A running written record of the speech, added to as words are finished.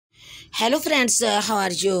Hello friends, how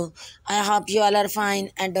are you? I hope you all are fine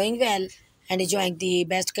and doing well and enjoying the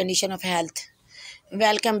best condition of health.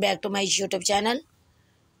 Welcome back to my YouTube channel.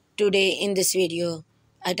 Today in this video,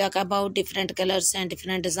 I talk about different colors and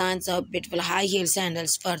different designs of beautiful high heel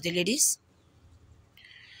sandals for the ladies.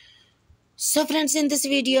 So friends, in this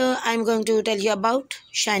video, I'm going to tell you about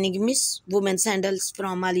Shining Miss women sandals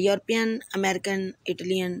from all European, American,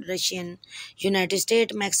 Italian, Russian, United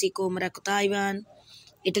States, Mexico, Morocco, Taiwan,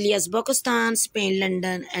 Italy, Uzbekistan, Spain,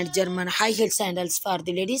 London, and German high heel sandals for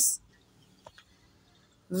the ladies.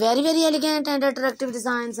 Very elegant and attractive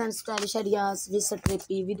designs and stylish ideas with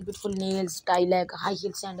trippy with beautiful nails, tie leg, high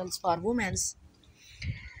heel sandals for women.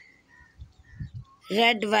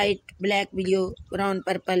 Red, white, black, blue, brown,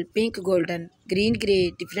 purple, pink, golden, green,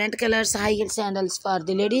 grey, different colors high heel sandals for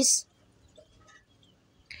the ladies.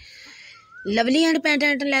 Lovely and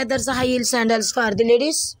patent leathers high heel sandals for the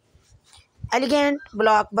ladies. Elegant,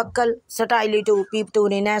 block, buckle, stylish to peep to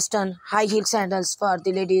Aston, high heel sandals for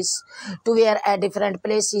the ladies to wear at different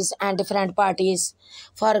places and different parties.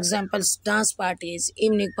 For example, dance parties,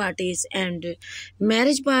 evening parties, and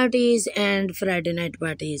marriage parties and Friday night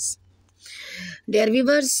parties. Dear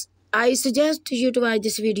viewers, I suggest you to watch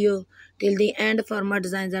this video till the end for more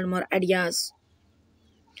designs and more ideas.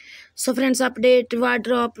 So friends, update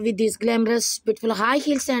wardrobe with these glamorous, beautiful high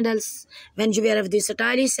heel sandals. When you wear these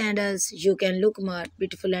stylish sandals, you can look more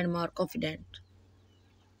beautiful and more confident.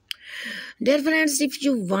 Dear friends, if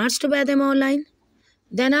you want to buy them online,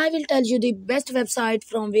 then I will tell you the best website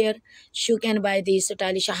from where you can buy these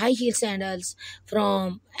stylish high heel sandals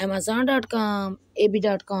from Amazon.com,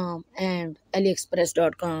 AB.com and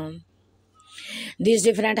AliExpress.com. These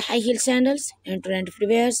different high heel sandals and trend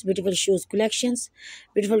footwears, beautiful shoes collections,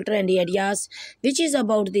 beautiful trendy ideas, which is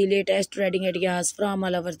about the latest trending ideas from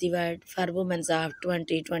all over the world for women of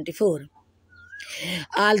 2024.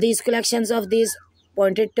 All these collections of these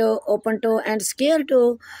pointed toe, open toe, and square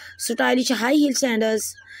toe, stylish high heel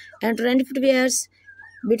sandals and trendy footwears,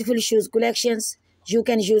 beautiful shoes collections you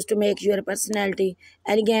can use to make your personality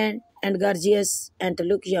elegant and gorgeous and to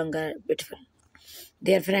look younger, beautiful.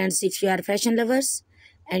 Dear friends, if you are fashion lovers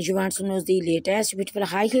and you want to know the latest beautiful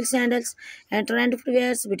high heel sandals and trend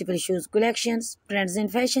footwears, beautiful shoes collections, trends in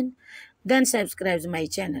fashion, then subscribe to my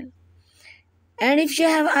channel. And if you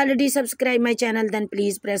have already subscribed my channel, then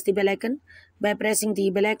please press the bell icon. By pressing the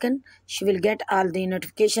bell icon, you will get all the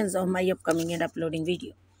notifications of my upcoming and uploading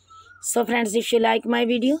video. So friends, if you like my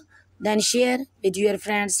video, then share with your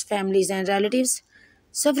friends, families and relatives.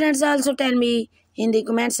 So friends, also tell me in the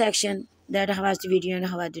comment section that how was the video and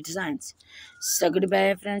how are the designs. So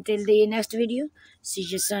goodbye friends till the next video. See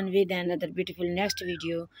you soon with another beautiful next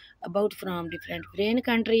video about from different foreign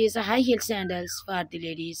countries high heel sandals for the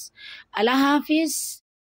ladies. Allah Hafiz.